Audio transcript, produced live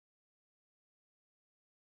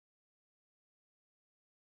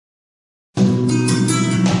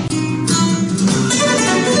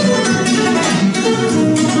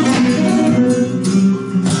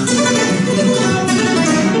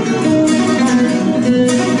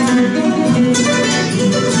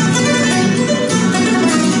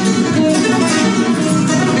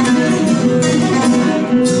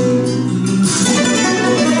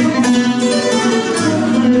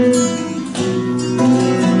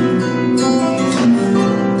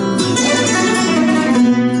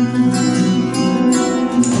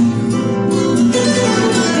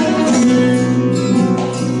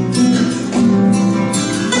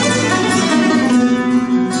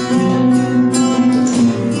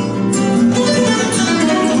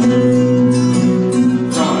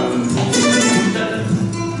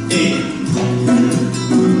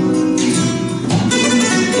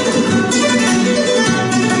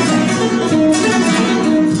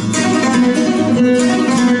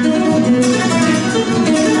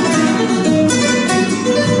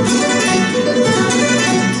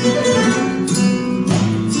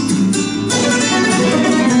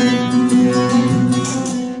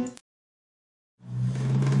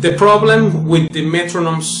The problem with the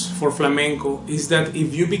metronomes for flamenco is that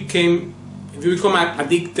if you become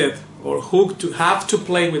addicted or hooked to have to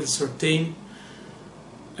play with a certain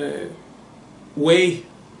way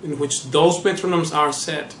in which those metronomes are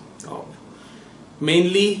set,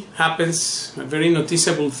 mainly happens a very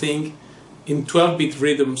noticeable thing in 12-bit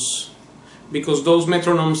rhythms, because those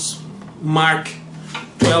metronomes mark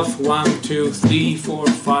 12, 1, 2, 3, 4,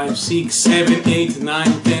 5, 6, 7, 8,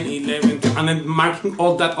 9, 10, 11, and then marking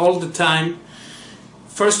all that all the time.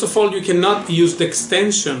 First of all, you cannot use the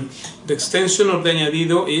extension. The extension of the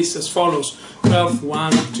añadido is as follows: 12,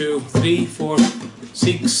 1, 2, 3, 4,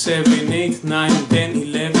 6, 7, 8, 9, 10,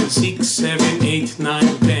 11, 6, 7, 8,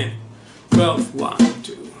 9, 10, 12, 1,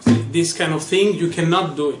 2, 3. This kind of thing, you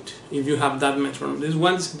cannot do it if you have that metronome. This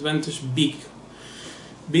one disadvantage, big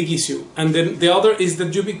issue. And then the other is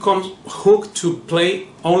that you become hooked to play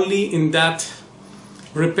only in that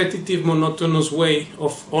repetitive monotonous way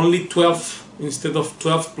of only 12 instead of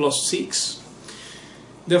 12 plus 6.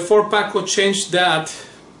 Therefore Paco changed that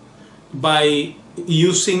by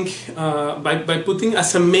using by putting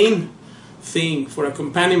as a main thing for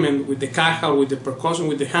accompaniment with the caja, with the percussion,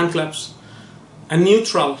 with the hand claps, a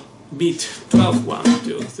neutral beat: 12, 1,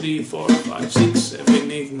 2, 3, 4, 5, 6,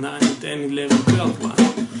 7, 8, 9, 10, 11, 12, 1,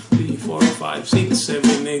 3, 4, 5, 6,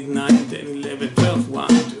 7, 8, 9, 10, 11, 12, 1,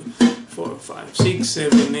 2, 4, 5, 6,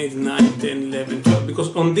 7, 8, 9, 10, 11, 12.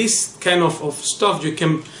 Because on this kind of stuff you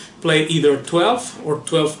can play either 12 or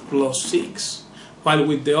 12 plus 6, while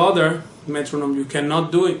with the other metronome you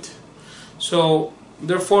cannot do it. So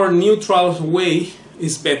therefore neutral way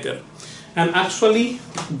is better. And actually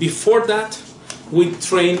before that we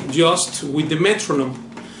train just with the metronome.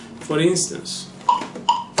 For instance,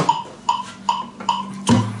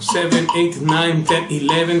 7, 8, 9, 10,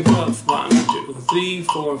 11, 12, 1, 2, 3,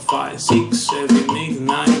 4, 5, 6, 7, 8,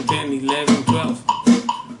 9, 10, 11, 12,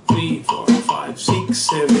 3, 4, 5, 6,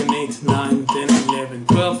 7, 8, 9, 10, 11,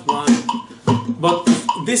 12, 1. But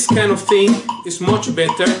this kind of thing is much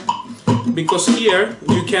better, because here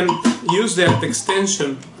you can use that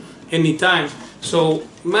extension anytime. So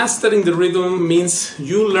mastering the rhythm means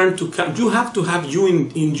you learn to you have to have you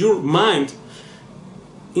in your mind,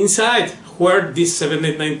 inside where this 7,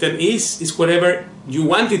 8, 9, 10 is wherever you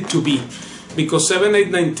want it to be, because 7, 8,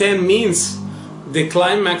 9, 10 means the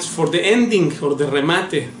climax for the ending, or the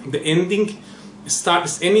remate. The ending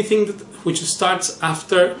starts anything which starts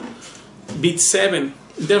after beat 7.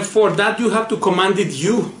 Therefore that you have to command it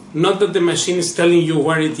you, not that the machine is telling you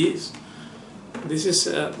where it is. This is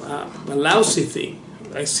a lousy thing.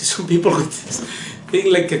 I see some people with this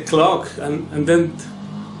thing like a clock, and then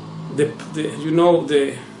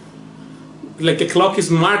like a clock is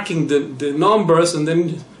marking the numbers, and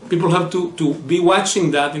then people have to be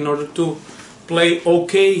watching that in order to play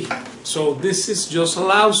okay. So this is just a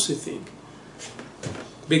lousy thing,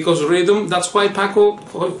 because rhythm, that's why Paco,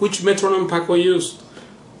 which metronome Paco used?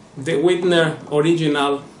 The Whitner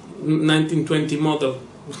original 1920 model.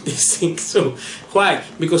 This thing. So why?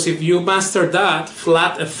 Because if you master that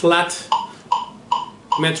a flat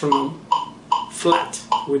metronome, flat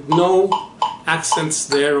with no accents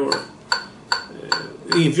there, or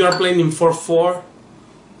if you are playing in 4/4,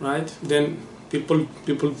 right? Then people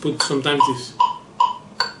put sometimes this.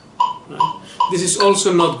 Right? This is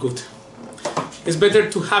also not good. It's better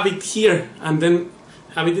to have it here and then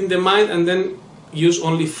have it in the mind, and then use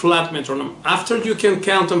only flat metronome. After you can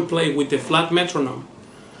count and play with the flat metronome,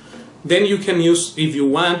 then you can use, if you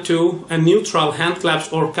want to, a neutral hand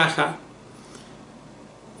claps or caja,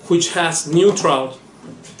 which has neutral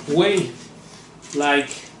way, like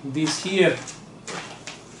this here,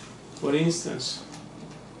 for instance.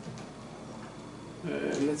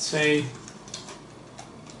 Let's say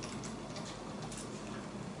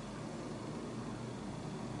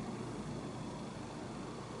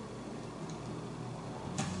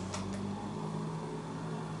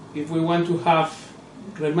if we want to have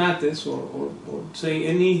remates, or say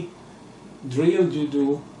any drill you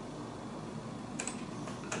do,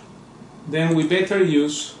 then we better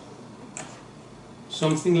use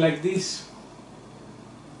something like this.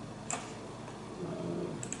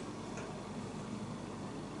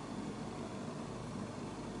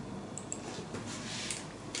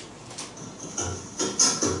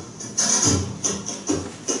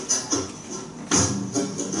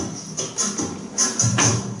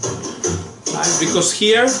 Because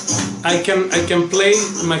here I can play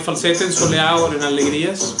my falsete en soleá or en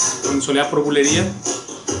alegrías, en soleá por bulería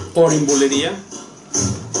or in bulería,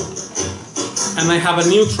 and I have a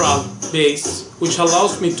neutral bass which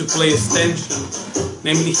allows me to play extension.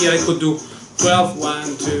 Namely, here I could do 12,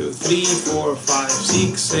 1, 2, 3, 4, 5,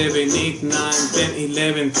 6, 7, 8, 9, 10,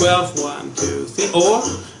 11, 12, 1, 2, 3, or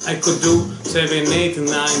I could do 7, 8, 9,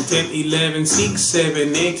 10, 11, 6,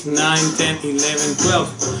 7, 8, 9, 10, 11,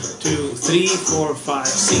 12, 2, 3, 4, 5,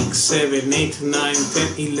 6, 7, 8, 9,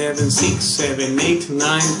 10, 11, 6, 7, 8,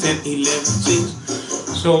 9, 10, 11, 6.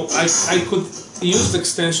 So I could use the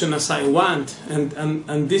extension as I want,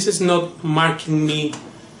 and this is not marking me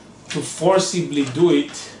to forcibly do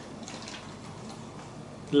it.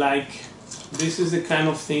 Like, this is the kind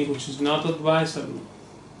of thing which is not advisable.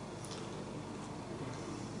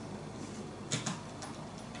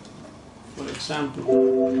 For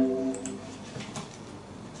example,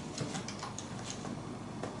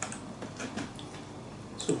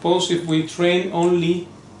 suppose if we train only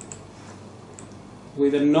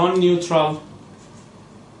with a non-neutral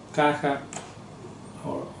caja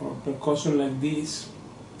or percussion like this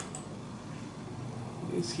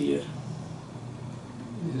is here.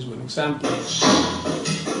 This is one example.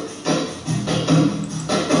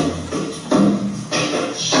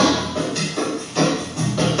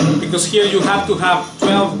 Because here you have to have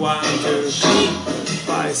 12, 1, 2, 3,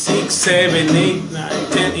 5, 6, 7, 8,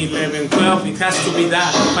 9, 10, 11, 12. It has to be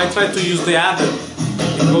that. If I try to use the other,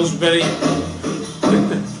 it goes very...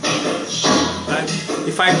 right?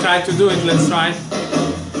 If I try to do it, let's try.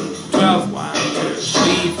 12, 1, 2,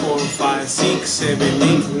 3, 4, 5, 6, 7,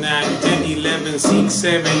 8, 9, 10, 11, 6,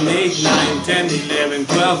 7, 8, 9, 10, 11,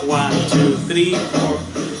 12, 1, 2, 3, 4,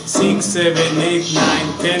 6, 7, 8,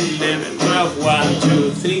 9, 10, 11, 12, 1,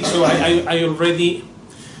 2, 3. So I already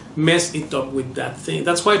messed it up with that thing.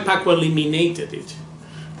 That's why Paco eliminated it.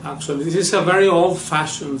 Actually, this is a very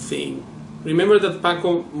old-fashioned thing. Remember that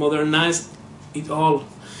Paco modernized it all.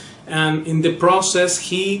 And in the process,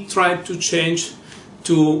 he tried to change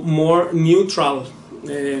to more neutral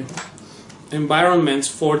environments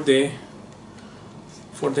for the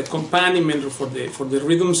accompaniment, or for the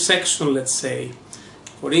rhythm section, let's say.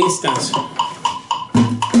 For instance,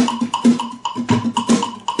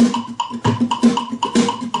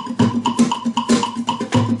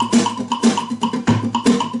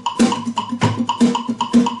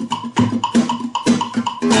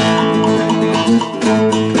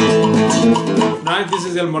 right, this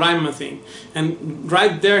is the Moraima thing, and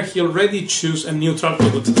right there he already chose a neutral,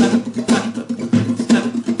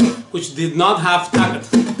 which did not have bam,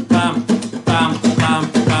 bam,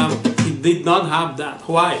 bam, bam. It did not have that.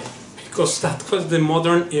 Why? Because that was the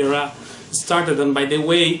modern era started. And by the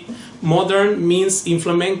way, modern means in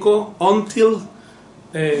flamenco until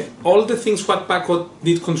all the things what Paco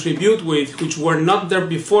did contribute with, which were not there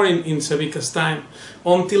before in Sevica's time,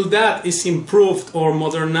 until that is improved or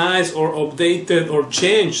modernized or updated or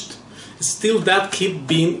changed, still that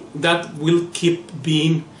will keep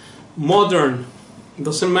being modern. It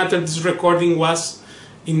doesn't matter this recording was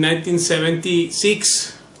in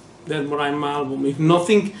 1976, that Moraima album. If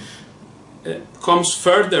nothing comes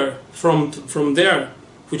further from there,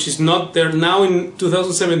 which is not there now in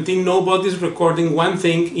 2017, nobody's recording one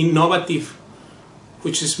thing innovative,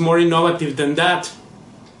 which is more innovative than that,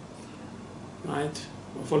 right?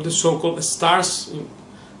 Of all the so-called stars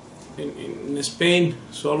in Spain,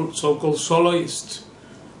 so-called soloists,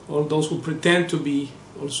 all those who pretend to be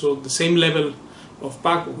also the same level of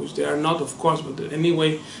Paco, which they are not, of course, but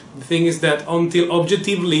anyway, the thing is that until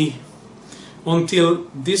objectively, until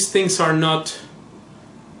these things are not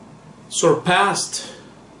surpassed,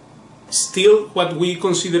 still what we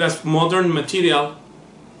consider as modern material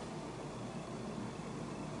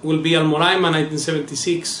will be Almoraima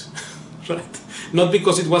 1976, right? Not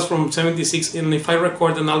because it was from 76, and if I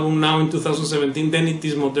record an album now in 2017, then it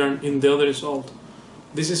is modern, and the other is old.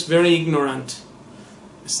 This is very ignorant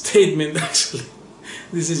statement, actually.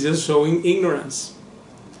 This is just showing ignorance,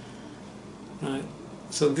 right?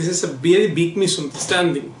 So this is a very big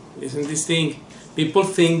misunderstanding, isn't this thing? People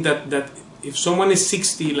think that if someone is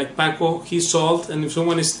 60, like Paco, he's old, and if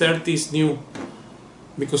someone is 30, he's new,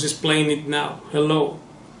 because he's playing it now. Hello.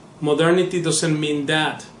 Modernity doesn't mean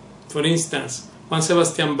that. For instance, Juan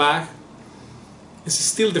Sebastian Bach is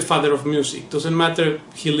still the father of music. Doesn't matter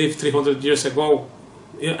he lived 300 years ago,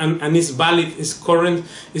 and is valid, is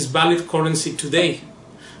valid currency today.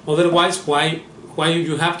 Otherwise, why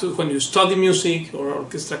you have to, when you study music or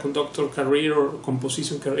orchestra conductor career or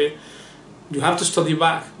composition career, you have to study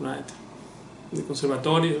Bach, right? In the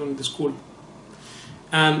conservatory or in the school,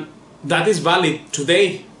 and that is valid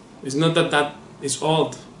today. It's not that is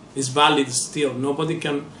old. It's valid still. Nobody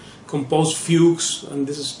can compose fugues and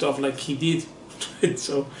this stuff like he did. Right?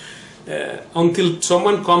 So until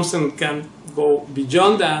someone comes and can go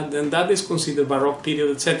beyond that, then that is considered Baroque period,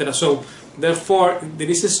 etc. So Therefore, there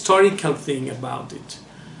is a historical thing about it.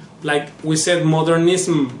 Like we said,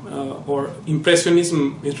 modernism or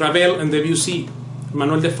impressionism is Ravel and Debussy,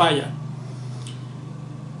 Manuel de Falla.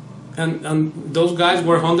 And those guys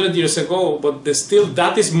were 100 years ago, but still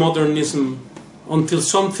that is modernism. Until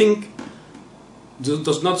something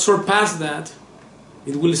does not surpass that,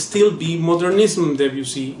 it will still be modernism,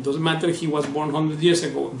 Debussy. It doesn't matter if he was born 100 years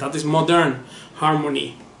ago. That is modern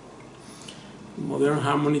harmony. Modern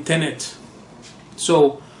harmony tenet.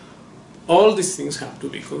 So all these things have to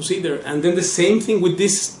be considered. And then the same thing with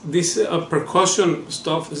this percussion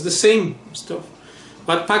stuff is the same stuff.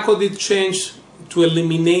 But Paco did change to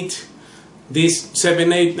eliminate this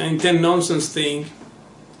 7, 8, 9, 10 nonsense thing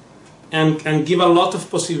and give a lot of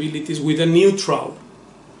possibilities with a neutral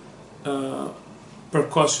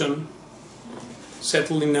percussion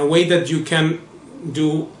settled in a way that you can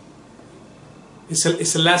do.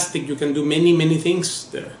 It's elastic. You can do many things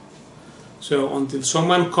there. So until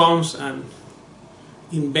someone comes and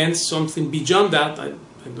invents something beyond that, I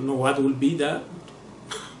don't know what will be that.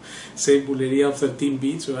 Say Bulería of 13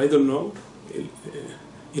 beats, or I don't know,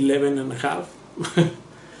 11 and a half.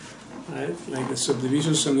 Right? Like the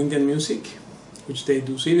subdivisions on Indian music, which they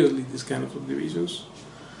do seriously, these kind of subdivisions.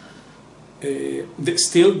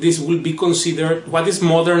 Still, this will be considered, what is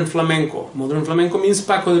modern flamenco? Modern flamenco means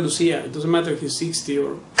Paco de Lucia. It doesn't matter if he's 60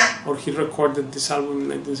 or he recorded this album in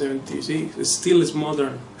 1976. It still is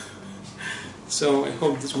modern. So I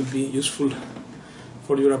hope this will be useful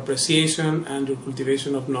for your appreciation and your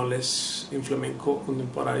cultivation of knowledge in flamenco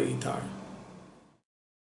contemporary guitar.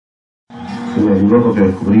 Me ayudó porque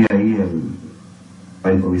descubrí ahí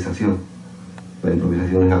la improvisación. La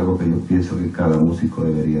improvisación es algo que yo pienso que cada músico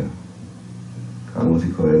del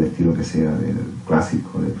estilo que sea, del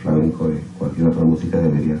clásico, del flamenco, de cualquier otra música,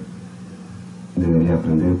 debería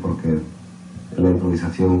aprender, porque la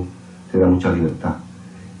improvisación te da mucha libertad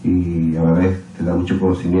y a la vez te da mucho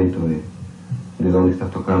conocimiento de dónde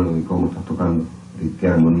estás tocando, de cómo estás tocando, de qué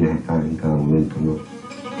armonías están en cada momento, ¿no?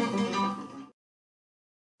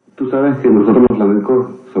 Tú sabes que nosotros los flamencos,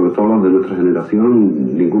 sobre todo los de nuestra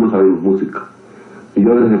generación, ninguno sabemos música. Y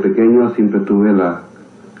yo desde pequeño siempre tuve las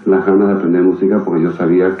ganas de aprender música porque yo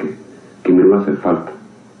sabía que me iba a hacer falta.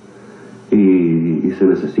 Y se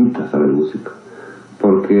necesita saber música.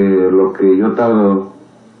 Porque lo que yo tardo,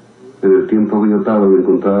 en el tiempo que yo tardo en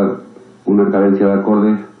encontrar una cadencia de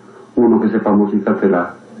acordes, uno que sepa música te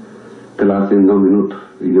la hace en 2 minutos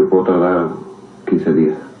y yo puedo tardar 15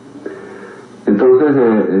 días. Entonces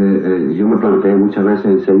yo me planteé muchas veces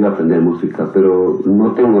en serio aprender música, pero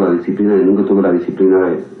no tengo la disciplina y nunca tuve la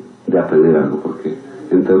disciplina de aprender algo, porque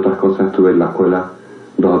entre otras cosas estuve en la escuela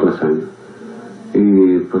 2 o 3 años.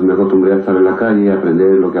 Y pues me acostumbré a estar en la calle, a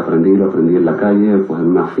aprender lo que aprendí, lo aprendí en la calle, pues en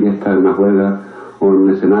una fiesta, en una juega, o en un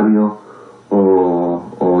escenario, o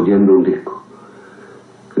oyendo un disco.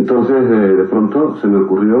 Entonces de pronto se me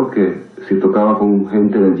ocurrió que si tocaba con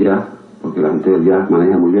gente del jazz, porque la gente del jazz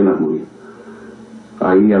maneja muy bien la armonía,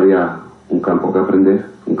 ahí había un campo que aprender,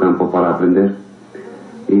 un campo para aprender,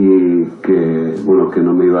 y que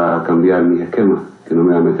no me iba a cambiar mis esquemas, que no me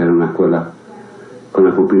iba a meter en una escuela con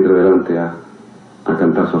el pupitre delante a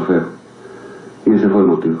cantar solfeo. Y ese fue el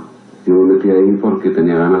motivo. Yo me metí ahí porque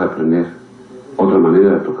tenía ganas de aprender otra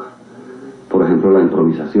manera de tocar. Por ejemplo, la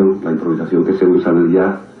improvisación que se usa en el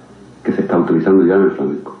jazz, que se está utilizando ya en el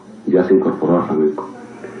flamenco, ya se incorporó al flamenco.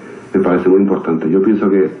 Me parece muy importante. Yo pienso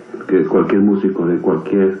que cualquier músico de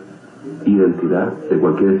cualquier identidad, de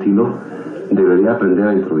cualquier estilo, debería aprender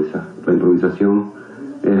a improvisar. La improvisación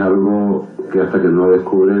es algo que hasta que no lo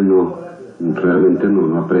descubres realmente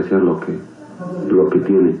no aprecias lo que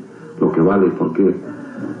tiene, lo que vale. ¿Por qué?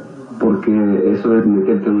 Porque eso de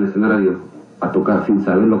meterte en un escenario a tocar sin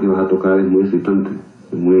saber lo que vas a tocar es muy excitante,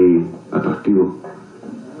 es muy atractivo.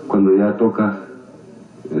 Cuando ya tocas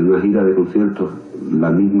en una gira de conciertos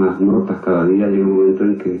las mismas notas cada día, llega un momento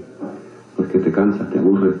en que te cansas, te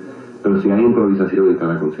aburres. Pero si hay improvisación en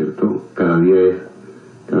cada concierto, cada día es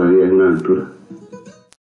una aventura.